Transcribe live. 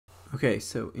Okay,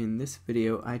 so in this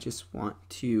video I just want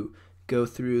to go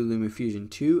through LumaFusion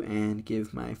 2 and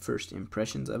give my first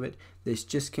impressions of it. This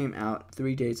just came out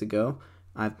 3 days ago.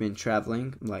 I've been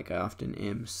traveling like I often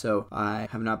am, so I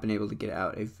have not been able to get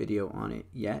out a video on it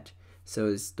yet. So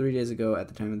it's 3 days ago at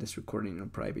the time of this recording. It'll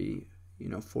probably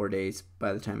be 4 days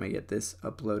by the time I get this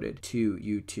uploaded to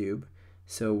YouTube.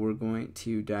 So we're going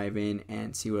to dive in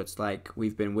and see what it's like.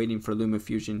 We've been waiting for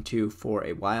LumaFusion 2 for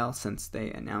a while since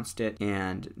they announced it,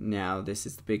 and now this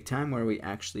is the big time where we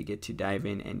actually get to dive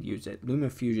in and use it.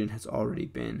 LumaFusion has already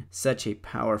been such a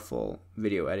powerful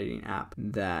video editing app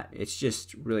that it's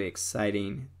just really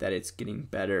exciting that it's getting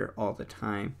better all the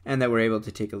time, and that we're able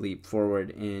to take a leap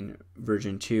forward in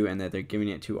version 2 and that they're giving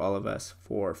it to all of us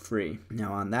for free.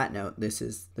 Now on that note, this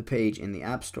is the page in the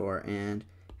App Store, and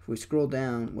if we scroll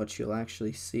down, what you'll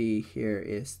actually see here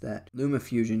is that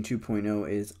LumaFusion 2.0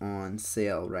 is on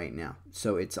sale right now.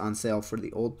 So it's on sale for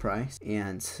the old price,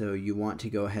 and so you want to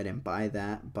go ahead and buy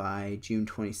that by June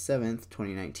 27th,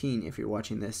 2019 if you're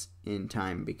watching this in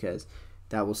time, because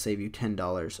that will save you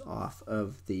 $10 off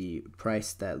of the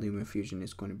price that LumaFusion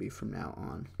is going to be from now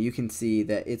on. You can see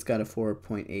that it's got a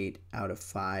 4.8 out of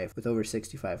 5 with over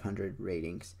 6,500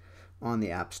 ratings on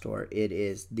the App Store. It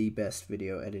is the best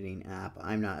video editing app.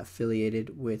 I'm not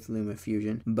affiliated with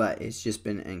LumaFusion, but it's just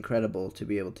been incredible to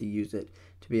be able to use it,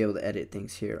 to be able to edit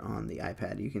things here on the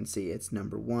iPad. You can see it's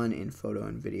 #1 in photo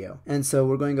and video. And so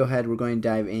we're going to go ahead, we're going to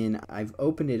dive in. I've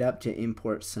opened it up to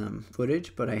import some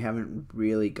footage, but I haven't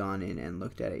really gone in and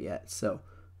looked at it yet. So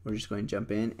we're just going to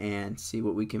jump in and see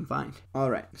what we can find.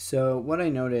 Alright, so what I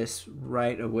notice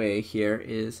right away here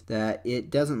is that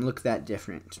it doesn't look that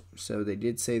different. So they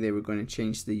did say they were going to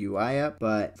change the UI up,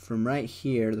 but from right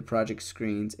here, the project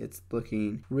screens, it's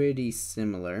looking pretty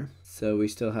similar. So we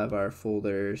still have our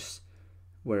folders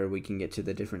where we can get to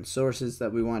the different sources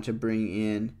that we want to bring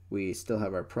in. We still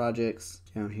have our projects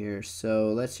down here.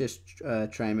 So let's just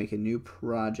try and make a new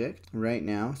project right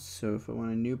now. So if I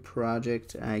want a new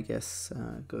project, I guess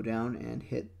go down and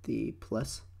hit the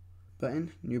plus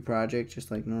button, new project,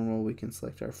 just like normal. We can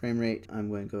select our frame rate. I'm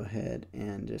going to go ahead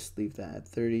and just leave that at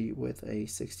 30 with a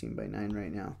 16:9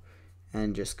 right now,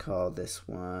 and just call this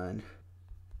one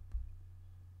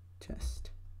test.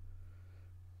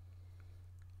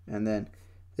 And then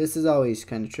this has always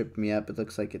kind of tripped me up. It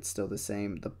looks like it's still the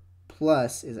same. The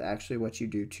plus is actually what you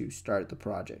do to start the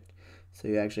project. So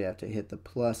you actually have to hit the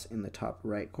plus in the top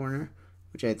right corner,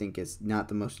 which I think is not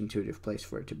the most intuitive place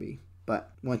for it to be.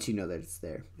 But once you know that it's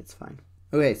there, it's fine.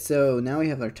 Okay, so now we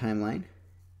have our timeline.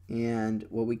 And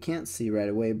what we can't see right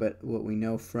away, but what we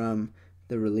know from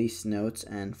the release notes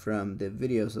and from the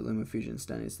videos that LumaFusion's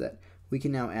done, is that we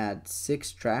can now add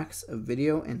 6 tracks of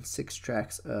video and 6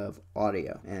 tracks of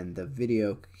audio, and the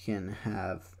video can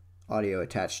have audio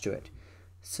attached to it.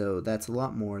 So that's a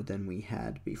lot more than we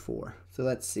had before. So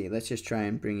let's see, let's just try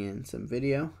and bring in some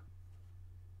video.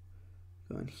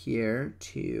 Go in here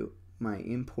to my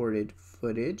imported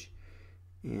footage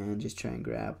and just try and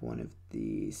grab one of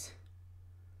these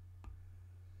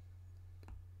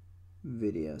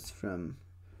videos from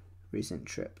recent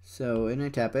trip. So when I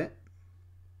tap it,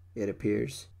 it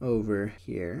appears over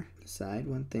here on the side.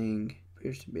 One thing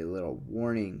appears to be a little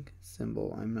warning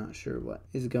symbol. I'm not sure what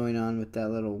is going on with that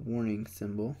little warning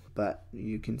symbol, but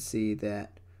you can see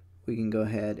that we can go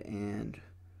ahead and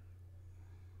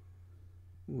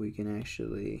we can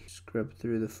actually scrub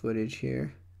through the footage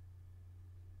here.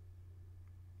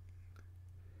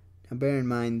 Now bear in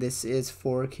mind, this is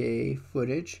 4K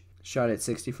footage, shot at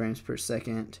 60 frames per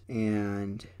second,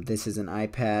 and this is an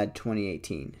iPad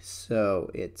 2018,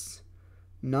 so it's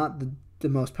not the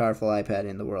most powerful iPad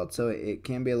in the world, so it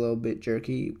can be a little bit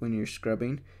jerky when you're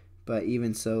scrubbing, but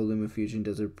even so, LumaFusion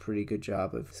does a pretty good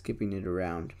job of skipping it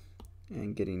around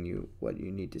and getting you what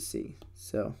you need to see.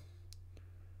 So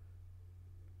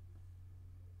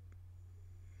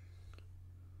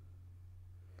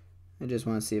I just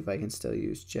want to see if I can still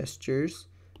use gestures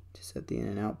to set the in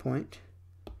and out point.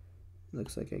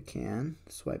 Looks like I can.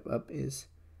 Swipe up is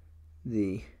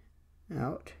the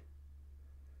out.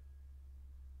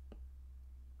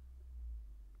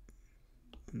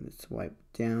 And the swipe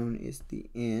down is the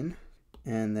in.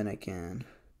 And then I can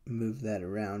move that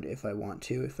around if I want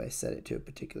to, if I set it to a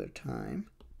particular time.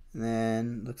 And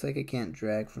then looks like I can't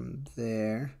drag from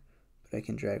there, but I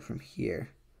can drag from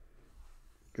here.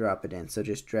 Drop it in. So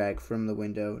just drag from the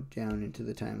window down into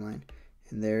the timeline.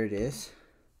 And there it is.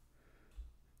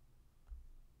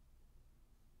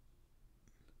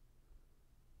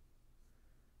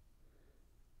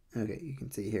 Okay, you can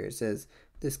see here it says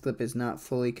this clip is not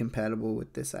fully compatible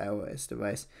with this iOS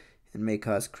device and may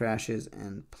cause crashes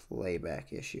and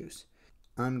playback issues.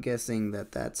 I'm guessing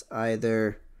that that's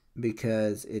either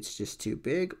because it's just too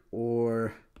big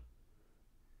or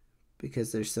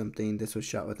because there's something, this was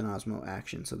shot with an Osmo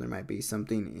Action, so there might be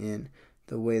something in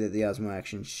the way that the Osmo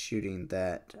Action's shooting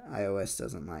that iOS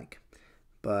doesn't like.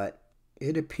 But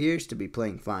it appears to be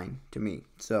playing fine to me,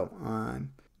 so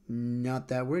I'm not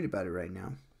that worried about it right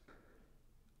now.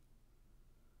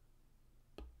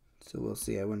 So we'll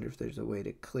see. I wonder if there's a way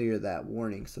to clear that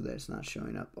warning so that it's not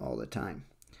showing up all the time.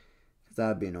 Because that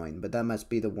would be annoying. But that must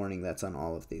be the warning that's on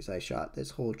all of these. I shot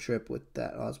this whole trip with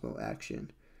that Osmo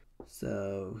Action.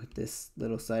 So this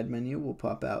little side menu will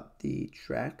pop out the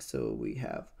track. So we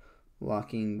have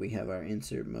locking, we have our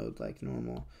insert mode like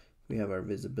normal, we have our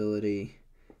visibility,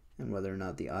 and whether or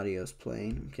not the audio is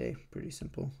playing. Okay, pretty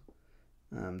simple.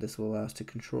 This will allow us to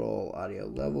control audio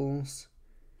levels.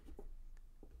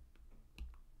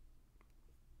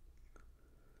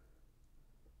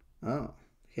 Oh,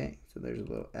 okay, so there's a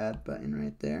little add button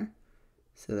right there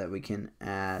so that we can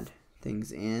add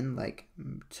things in like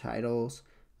titles.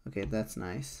 Okay, that's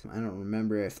nice. I don't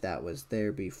remember if that was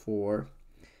there before.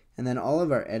 And then all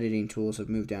of our editing tools have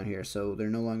moved down here, so they're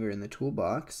no longer in the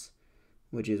toolbox,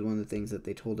 which is one of the things that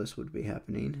they told us would be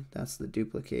happening. That's the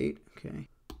duplicate. Okay,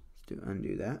 let's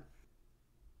undo that.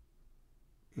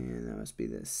 And that must be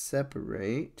the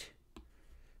separate.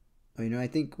 Oh, you know, I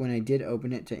think when I did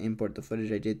open it to import the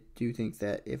footage, I do think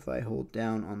that if I hold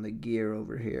down on the gear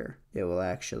over here, it will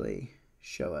actually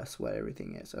show us what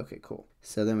everything is. Okay, cool.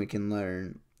 So then we can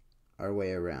learn our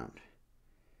way around.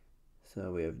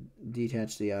 So we have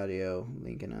detach the audio,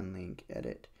 link and unlink,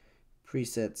 edit.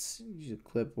 Presets, use a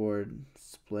clipboard,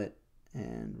 split,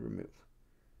 and remove.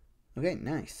 Okay,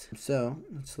 nice. So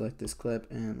let's select this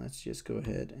clip and let's just go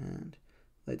ahead and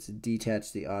let's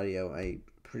detach the audio. I'm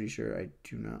pretty sure I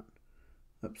do not.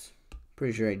 Oops.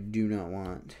 Pretty sure I do not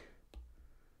want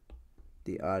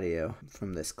the audio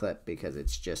from this clip because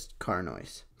it's just car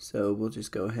noise. So we'll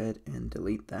just go ahead and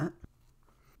delete that.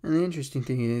 And the interesting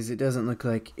thing is it doesn't look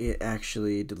like it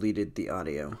actually deleted the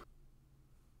audio.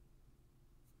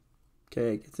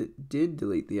 Okay, I guess it did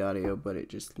delete the audio, but it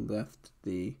just left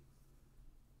the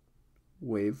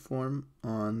waveform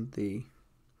on the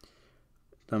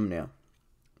thumbnail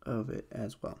of it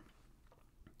as well.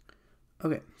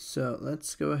 Okay, so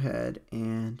let's go ahead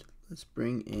and let's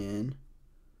bring in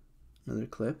another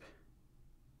clip.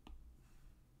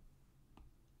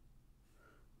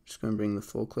 Just going to bring the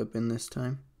full clip in this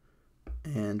time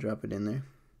and drop it in there.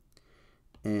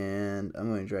 And I'm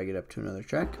going to drag it up to another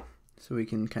track so we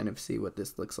can kind of see what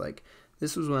this looks like.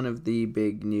 This was one of the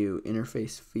big new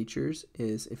interface features,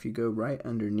 is if you go right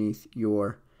underneath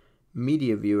your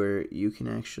media viewer, you can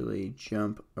actually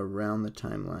jump around the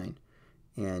timeline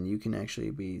and you can actually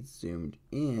be zoomed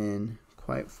in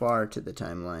quite far to the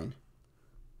timeline.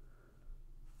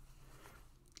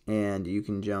 And you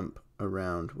can jump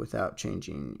around without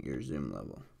changing your zoom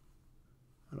level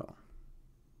at all.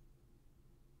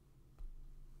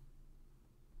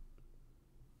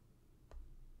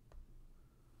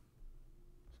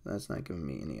 So that's not giving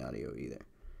me any audio either,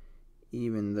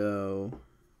 even though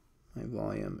my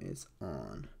volume is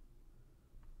on.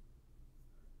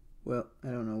 Well, I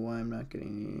don't know why I'm not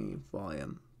getting any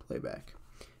volume playback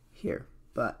here,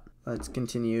 but let's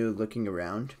continue looking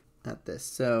around at this.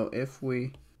 So if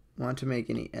we want to make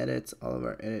any edits, all of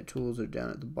our edit tools are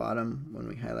down at the bottom. When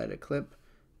we highlight a clip,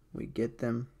 we get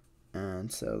them.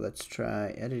 And so let's try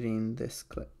editing this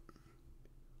clip.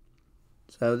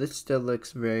 So this still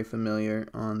looks very familiar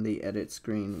on the edit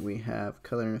screen. We have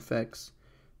color and effects,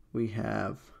 we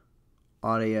have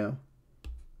audio,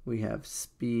 we have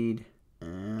speed,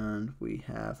 and we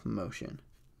have motion.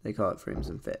 They call it frames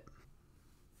and fit.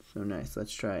 So nice.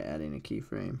 Let's try adding a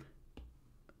keyframe.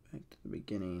 Back to the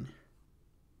beginning.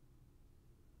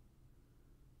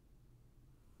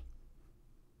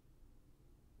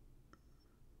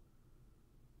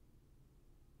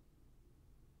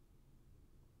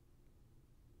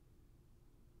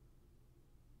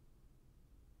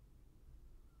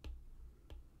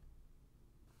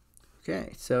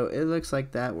 Okay, so it looks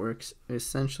like that works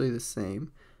essentially the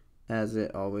same as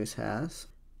it always has.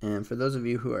 And for those of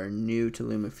you who are new to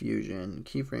LumaFusion,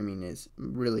 keyframing is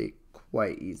really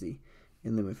quite easy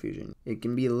in LumaFusion. It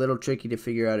can be a little tricky to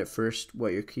figure out at first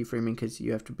what you're keyframing because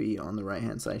you have to be on the right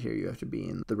hand side here. You have to be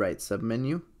in the right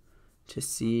submenu to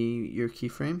see your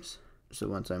keyframes. So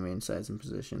once I'm in size and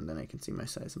position, then I can see my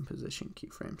size and position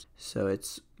keyframes. So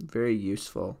it's very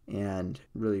useful and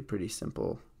really pretty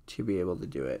simple to be able to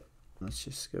do it. Let's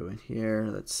just go in here.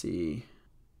 Let's see.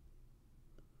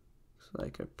 Looks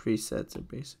like our presets are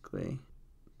basically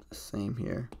the same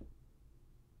here.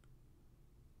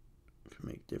 We can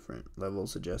make different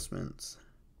levels adjustments.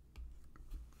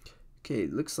 Okay,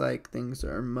 looks like things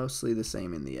are mostly the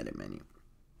same in the edit menu.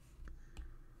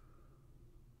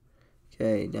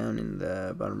 Okay, down in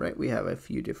the bottom right we have a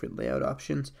few different layout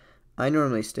options. I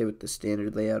normally stay with the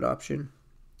standard layout option.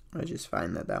 I just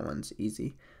find that that one's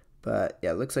easy. But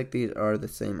yeah, it looks like these are the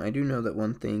same. I do know that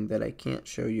one thing that I can't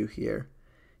show you here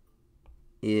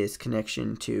is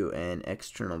connection to an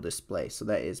external display. So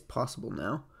that is possible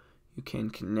now. You can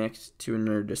connect to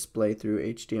another display through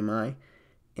HDMI,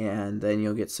 and then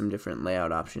you'll get some different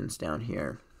layout options down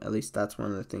here. At least that's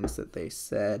one of the things that they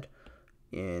said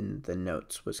in the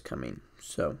notes was coming.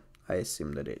 So I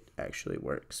assume that it actually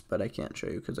works, but I can't show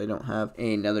you because I don't have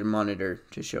another monitor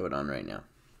to show it on right now.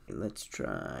 Let's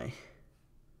try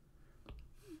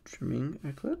trimming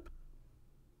our clip.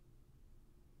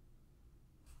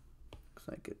 Looks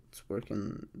like it's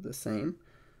working the same.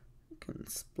 We can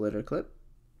split our clip,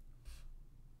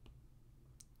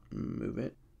 move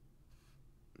it,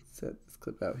 set this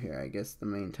clip out here. I guess the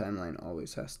main timeline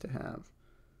always has to have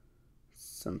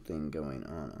something going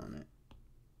on it.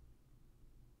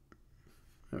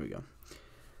 There we go.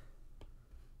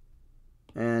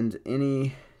 And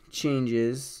any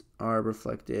changes are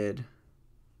reflected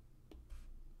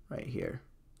right here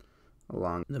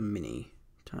along the mini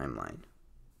timeline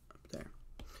up there.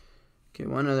 Okay,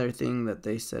 one other thing that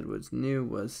they said was new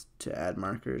was to add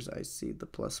markers. I see the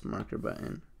plus marker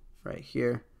button right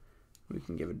here. We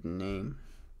can give it a name,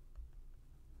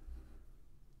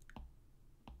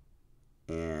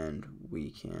 and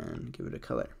we can give it a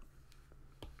color.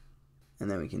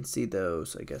 And then we can see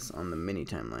those, I guess, on the mini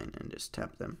timeline and just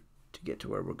tap them to get to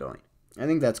where we're going. I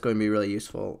think that's going to be really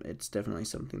useful. It's definitely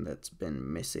something that's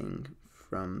been missing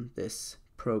from this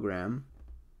program.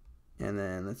 And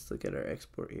then let's look at our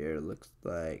export here. It looks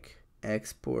like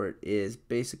export is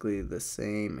basically the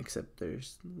same, except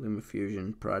there's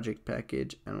LumaFusion project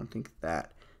package. I don't think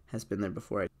that has been there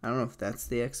before. I don't know if that's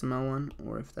the XML one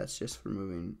or if that's just for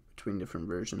moving between different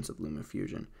versions of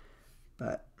LumaFusion,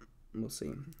 but we'll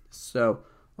see. So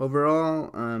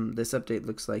overall, this update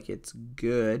looks like it's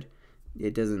good.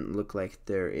 It doesn't look like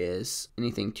there is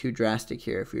anything too drastic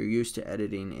here. If you're used to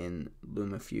editing in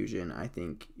LumaFusion, I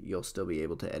think you'll still be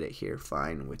able to edit here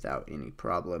fine without any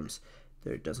problems.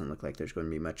 There doesn't look like there's going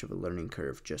to be much of a learning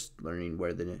curve, just learning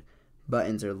where the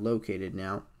buttons are located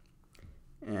now.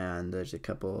 And there's a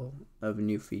couple of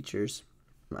new features.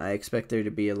 I expect there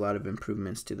to be a lot of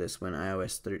improvements to this when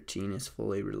iOS 13 is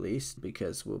fully released,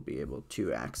 because we'll be able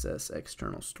to access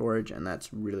external storage, and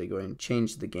that's really going to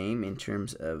change the game in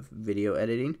terms of video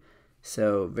editing.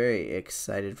 So very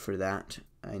excited for that.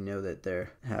 I know that they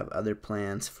have other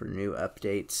plans for new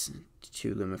updates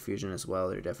to LumaFusion as well.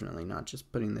 They're definitely not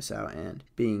just putting this out and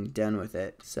being done with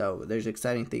it. So there's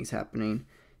exciting things happening.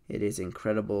 It is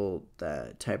incredible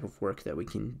the type of work that we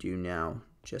can do now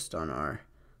just on our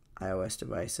iOS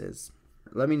devices.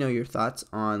 Let me know your thoughts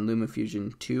on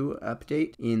LumaFusion 2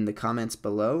 update in the comments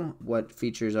below. What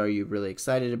features are you really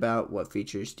excited about? What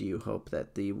features do you hope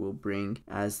that they will bring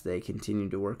as they continue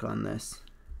to work on this?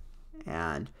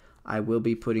 And I will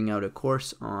be putting out a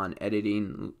course on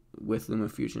editing with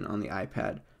LumaFusion on the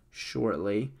iPad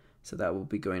shortly, so that will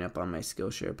be going up on my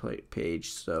Skillshare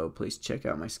page, so please check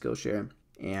out my Skillshare.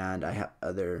 And I have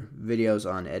other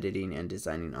videos on editing and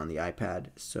designing on the iPad,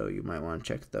 so you might want to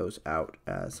check those out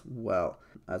as well.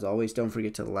 As always, don't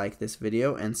forget to like this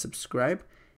video and subscribe,